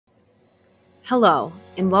Hello,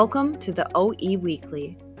 and welcome to the OE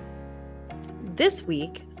Weekly. This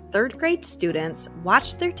week, third grade students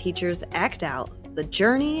watched their teachers act out the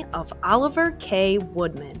journey of Oliver K.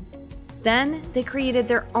 Woodman. Then, they created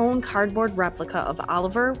their own cardboard replica of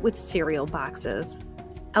Oliver with cereal boxes.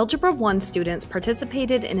 Algebra 1 students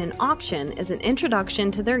participated in an auction as an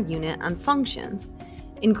introduction to their unit on functions.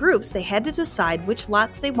 In groups, they had to decide which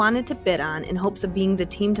lots they wanted to bid on in hopes of being the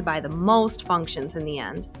team to buy the most functions in the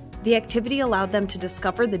end. The activity allowed them to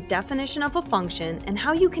discover the definition of a function and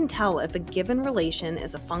how you can tell if a given relation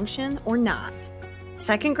is a function or not.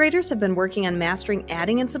 Second graders have been working on mastering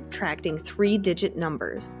adding and subtracting three-digit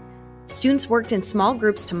numbers. Students worked in small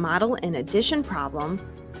groups to model an addition problem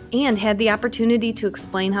and had the opportunity to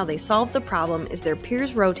explain how they solved the problem as their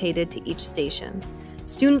peers rotated to each station.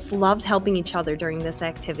 Students loved helping each other during this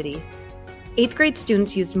activity. 8th grade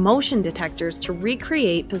students used motion detectors to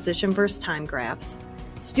recreate position versus time graphs.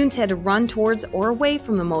 Students had to run towards or away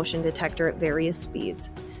from the motion detector at various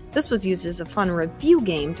speeds. This was used as a fun review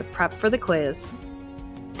game to prep for the quiz.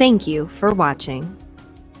 Thank you for watching.